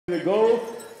To go,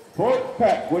 Fort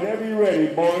Peck, whenever you're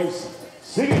ready, boys.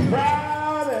 Sing it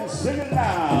proud and sing it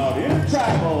loud. In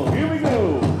tribal, here we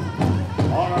go.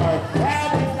 On our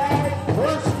Friday night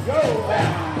first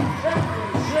go-down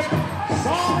championship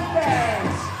song and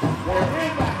dance. We're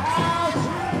in the house,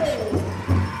 here we go.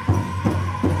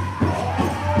 All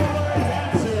the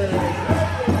dancers,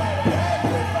 everybody.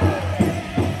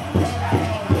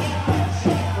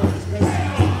 Shoppers, casino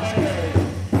players.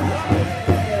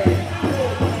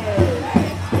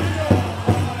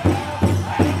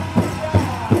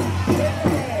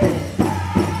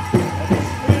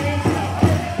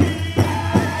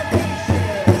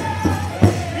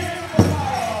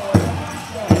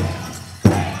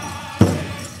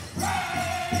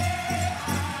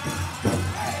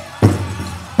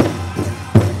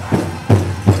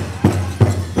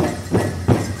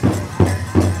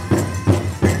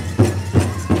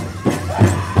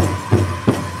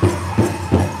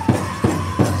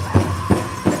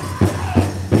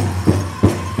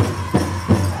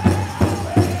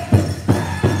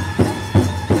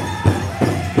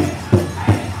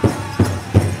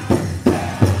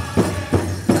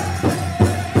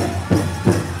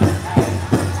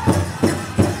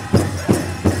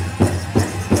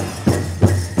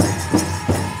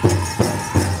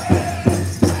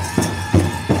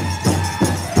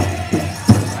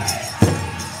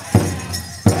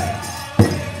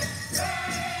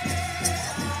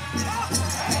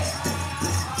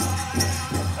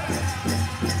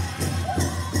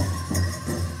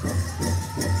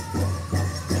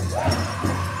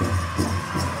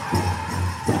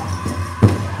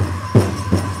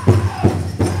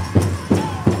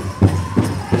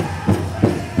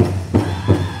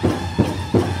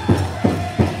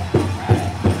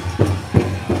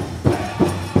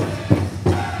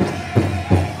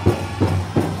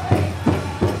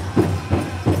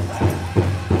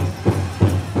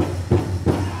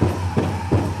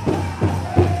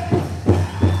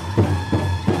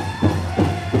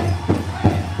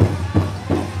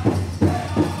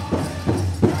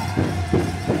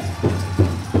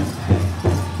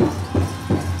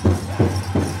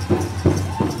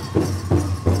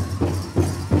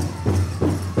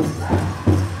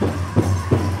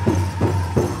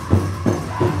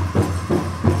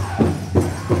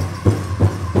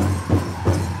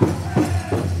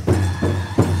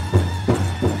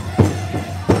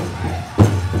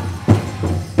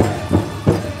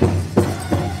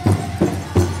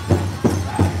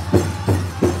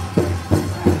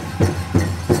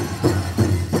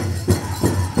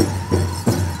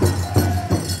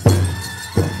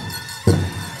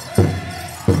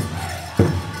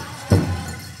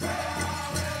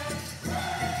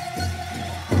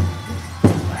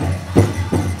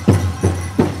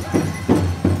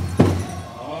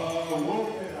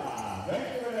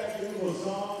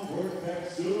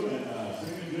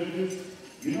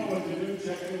 You know what to do.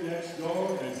 Check in next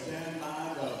door and stand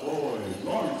by the boys.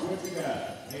 Lawrence, what you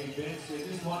got? Hey, Vince, I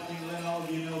just want to let all of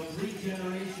you know,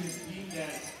 3-generation team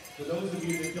dance. For those of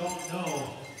you that don't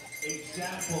know,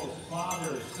 examples,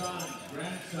 father, son,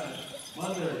 grandson,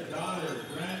 mother, daughter,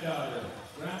 granddaughter,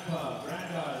 grandpa,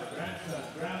 granddaughter, grandson,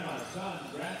 grandma, son,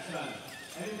 grandson,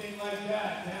 anything like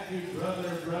that. Can't be brother,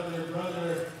 brother,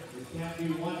 brother. It can't be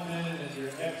one man and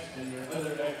your ex and your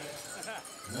other ex.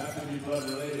 You have to be blood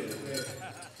related, okay?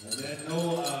 And then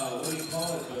no, what do you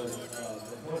call it?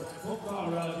 The football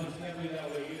relatives can't be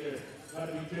that way either. It's got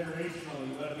to be generational.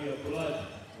 You got to be a blood,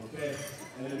 okay?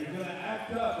 And if you're going to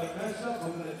act up and mess up,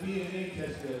 we're going to DNA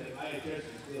test you. The IHS is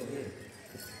still here.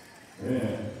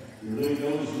 Yeah, you really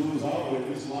know those rules out with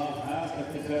this long past the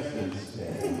contestants.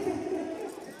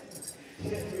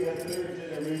 Can't be a third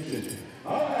generation.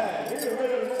 All right, we're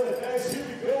ready to roll the dice. Here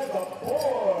we go, the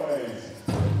boys.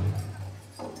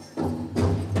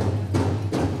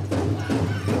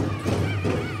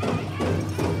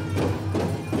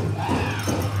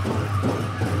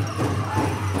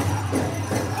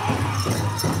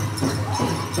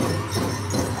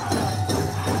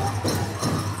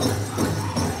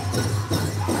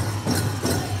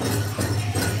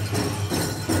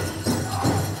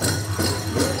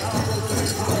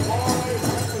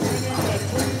 Representing the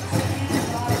Twin Cities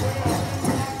by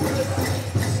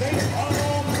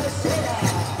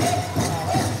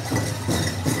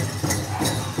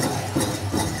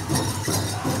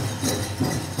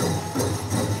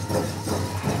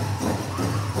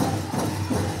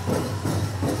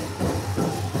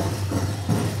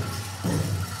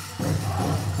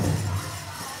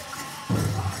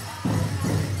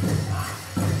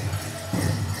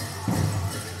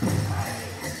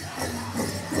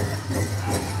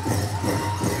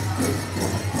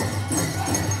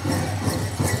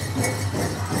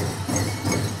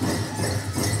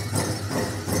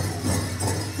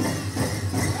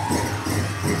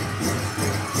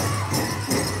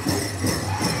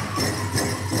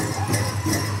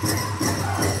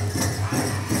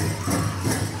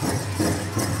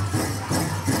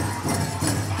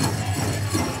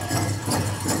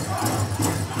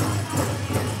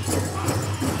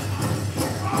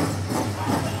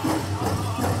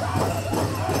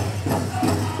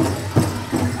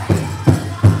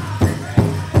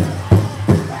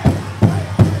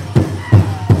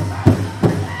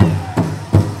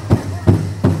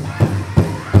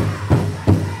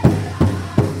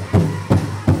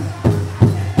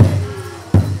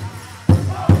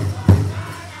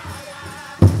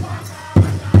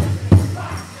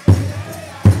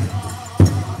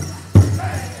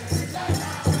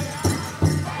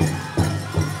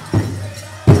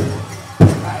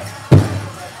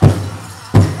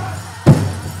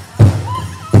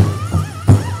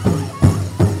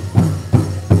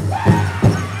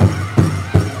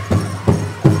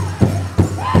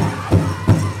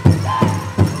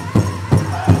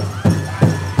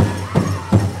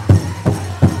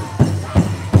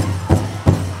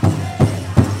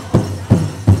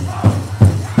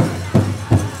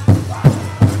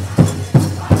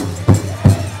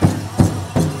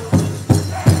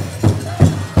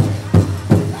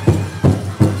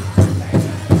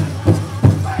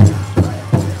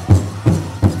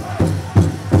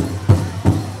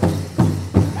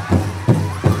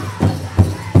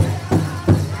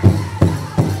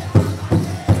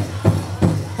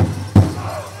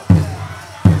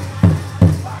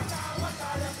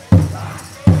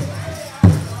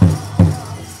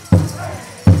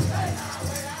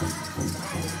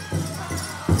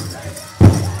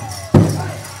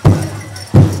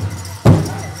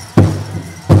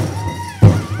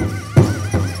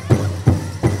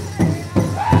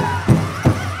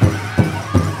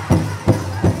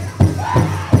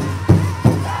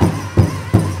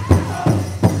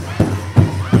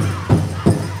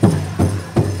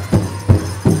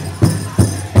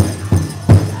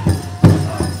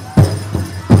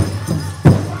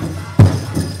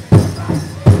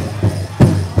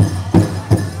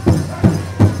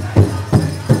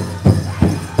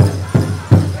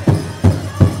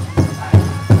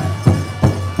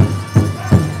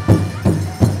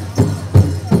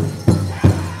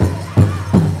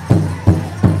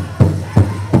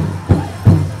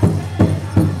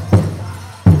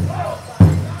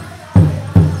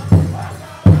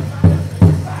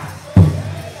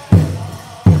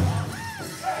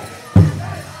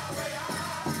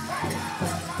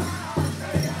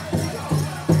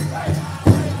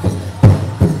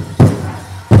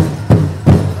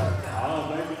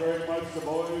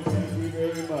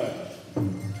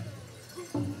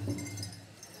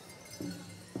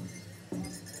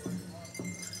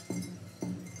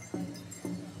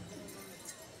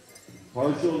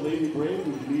Partial Lady Brave,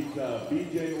 we meet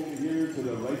BJ over here to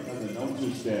the right on the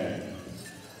announcer stand.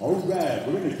 All right,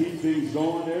 we're going to keep things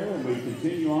going there, and we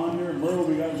continue on there. Merle,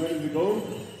 we got ready to go.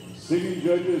 Singing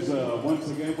judges, once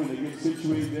again, when they get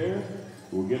situated there,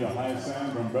 we'll get a high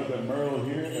sound from Brother Merle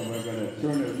here, and we're going to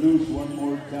turn it loose one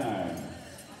more time.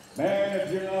 Man,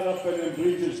 if you're not up in them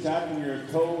bleachers tapping your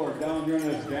toe or down here on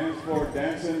this dance floor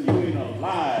dancing, you ain't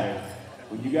alive.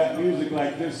 When you got music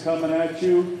like this coming at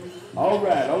you, all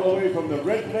right, all the way from the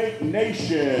Red Lake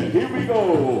Nation, here we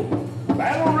go.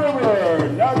 Battle River,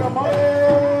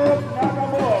 Nagamog,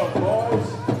 boys.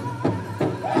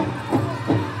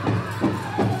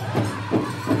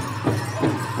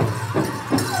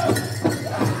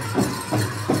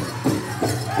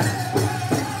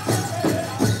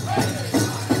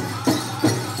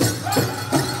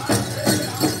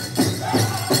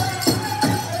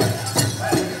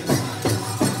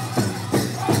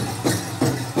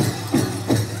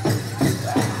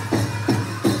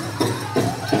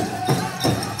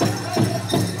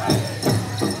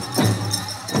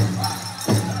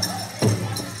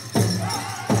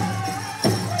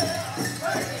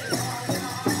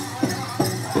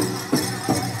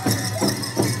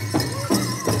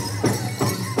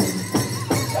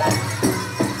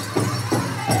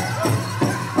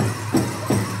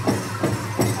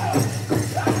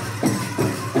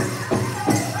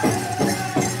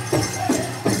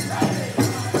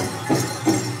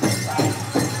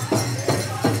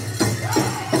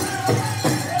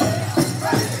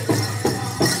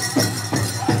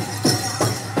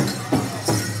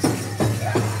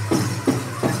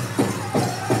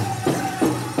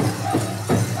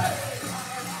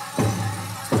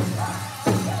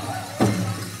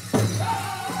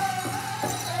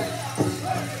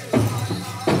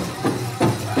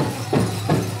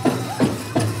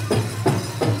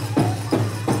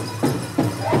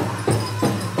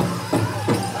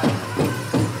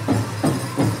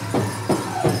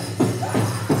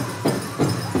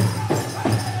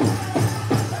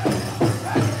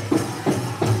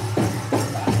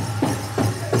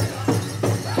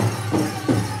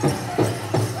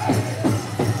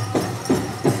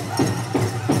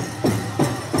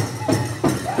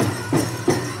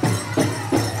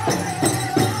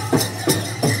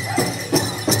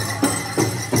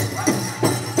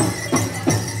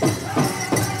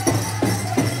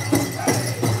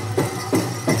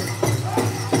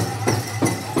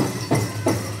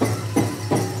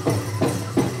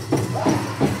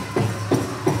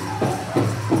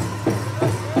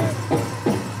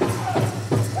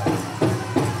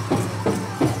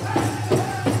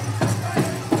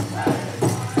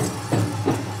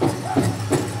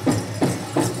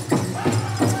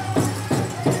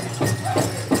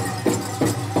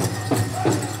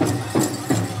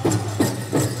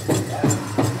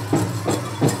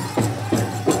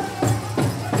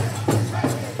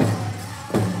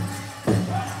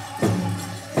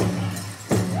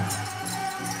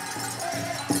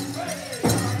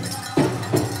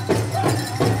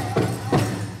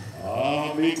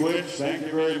 Thank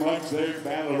you very much there,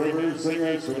 Battle River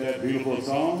Singers, for that beautiful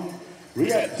song. We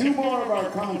got two more of our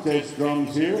contest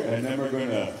drums here, and then we're going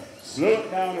to slow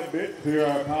it down a bit, clear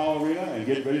our powwow arena, and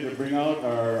get ready to bring out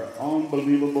our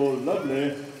unbelievable,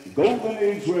 lovely Golden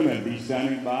Age women. Be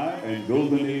standing by, and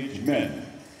Golden Age men.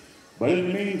 But in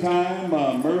the meantime,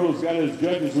 Merle's got his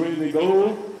judges ready to go.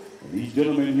 And these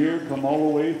gentlemen here come all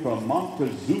the way from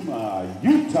Montezuma,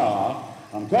 Utah.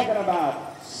 I'm talking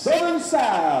about Southern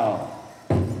Style.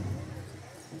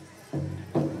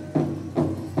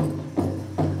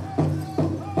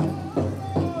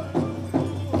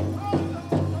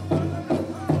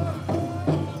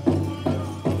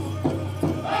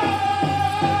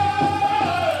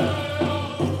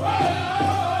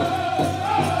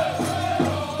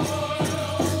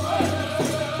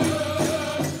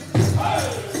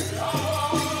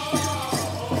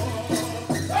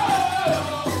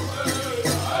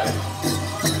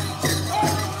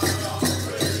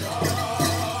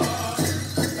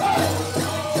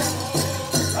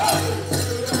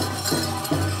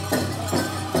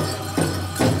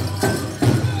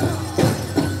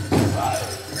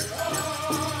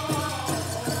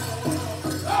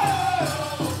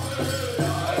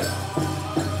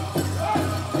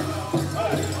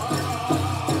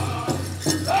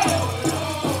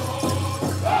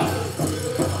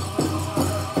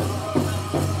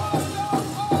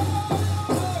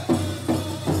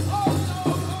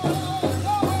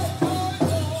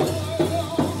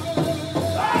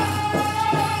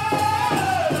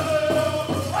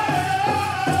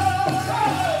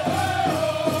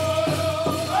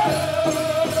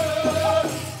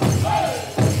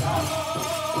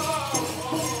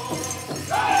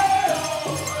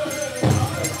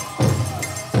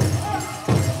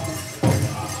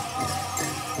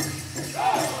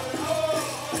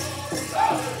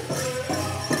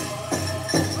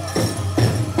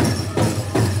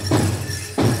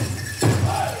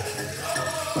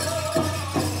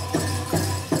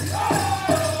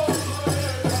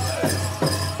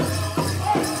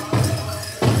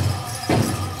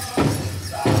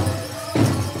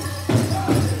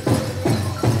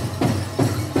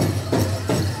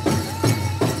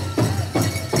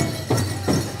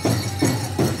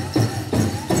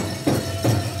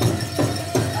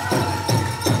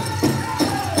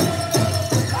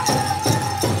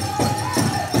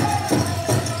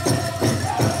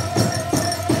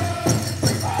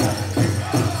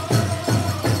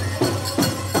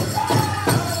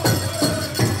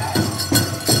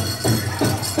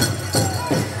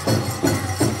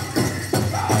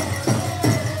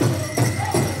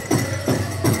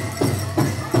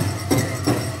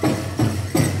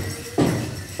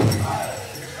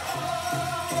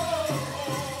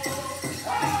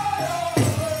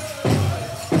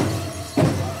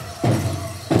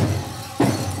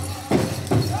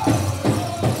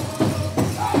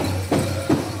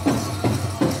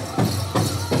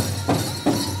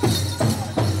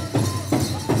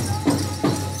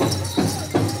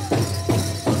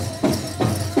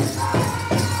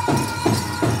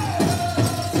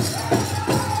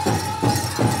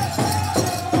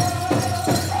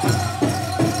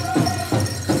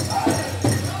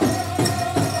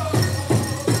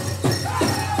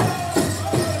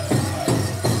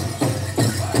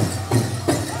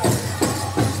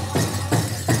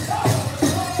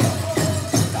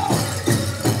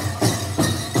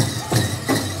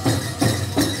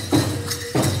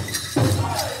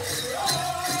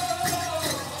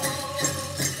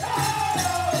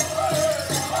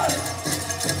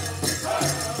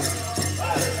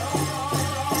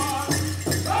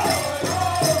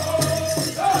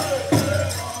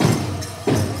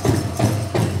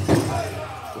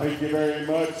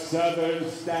 Southern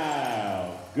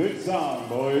Style. Good song,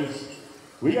 boys.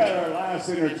 We got our last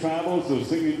intertribal, so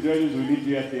singing judges, we need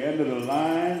you at the end of the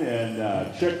line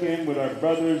and check in with our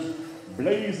brothers,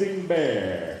 Blazing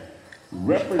Bear,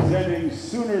 representing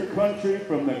Sooner Country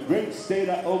from the great state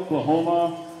of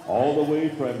Oklahoma, all the way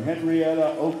from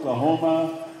Henrietta,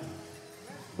 Oklahoma.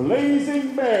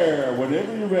 Blazing Bear,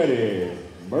 whenever you're ready.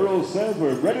 Merle says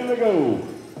we're ready to go.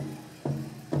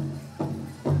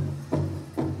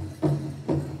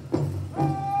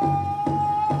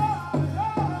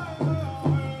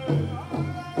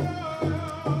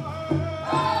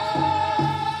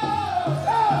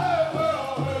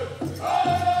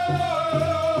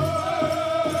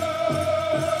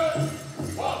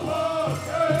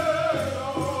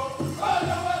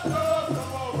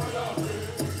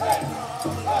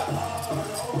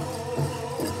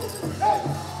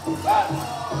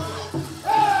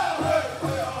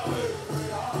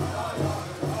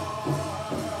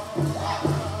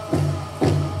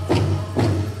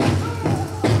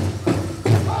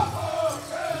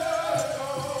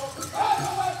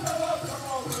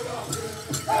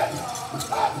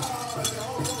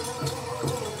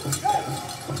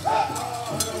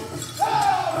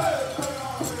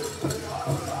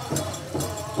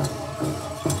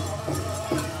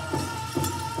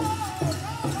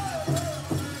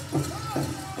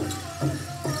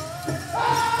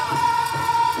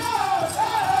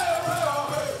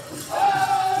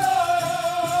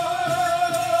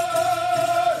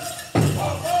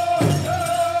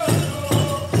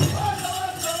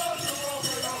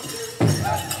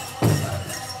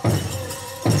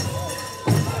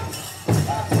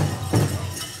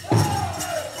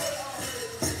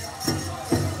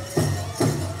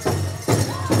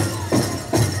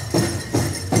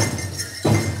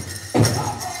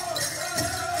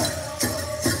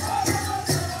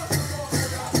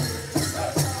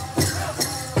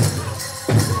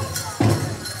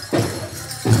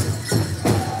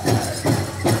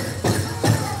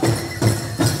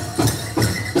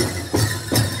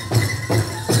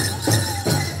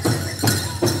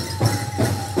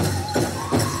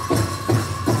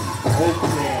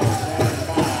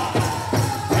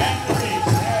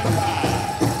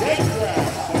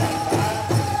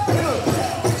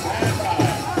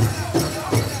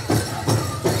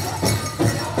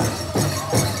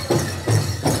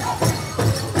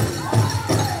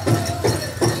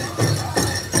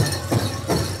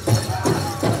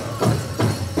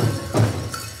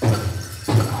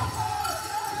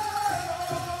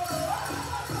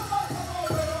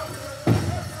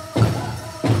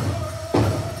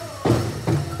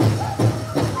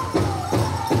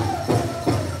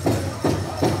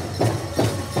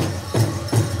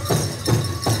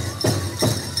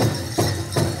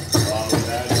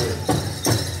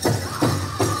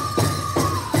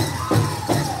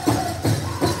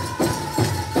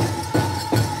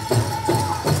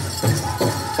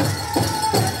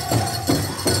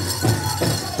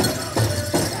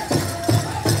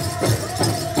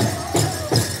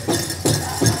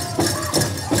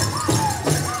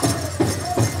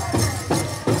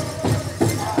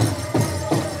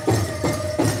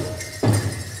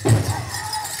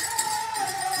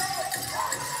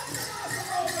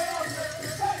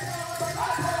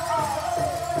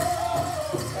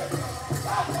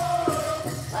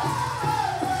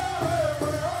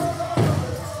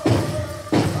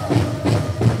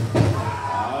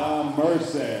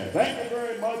 Thank you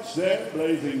very much, there,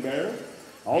 Blazing Bear.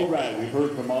 All right, we've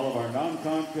heard from all of our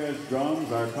non-contest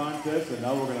drums, our contest, and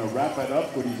now we're going to wrap it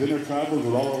up with these intertribals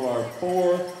with all of our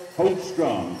 4 host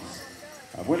drums.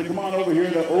 I'm going to come on over here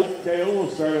to Oakdale. We'll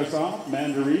start us off,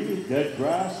 Mandaree, Dead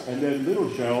Grass, and then Little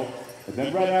Shell. And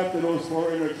then right after those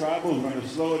 4 intertribals, we're going to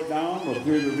slow it down. We'll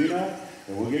clear the arena,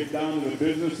 and we'll get down to the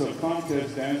business of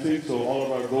contest dancing. So all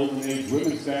of our Golden Age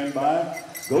women stand by,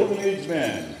 Golden Age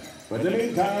men. But in the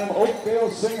meantime, Oakdale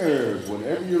singers,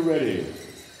 whenever you're ready.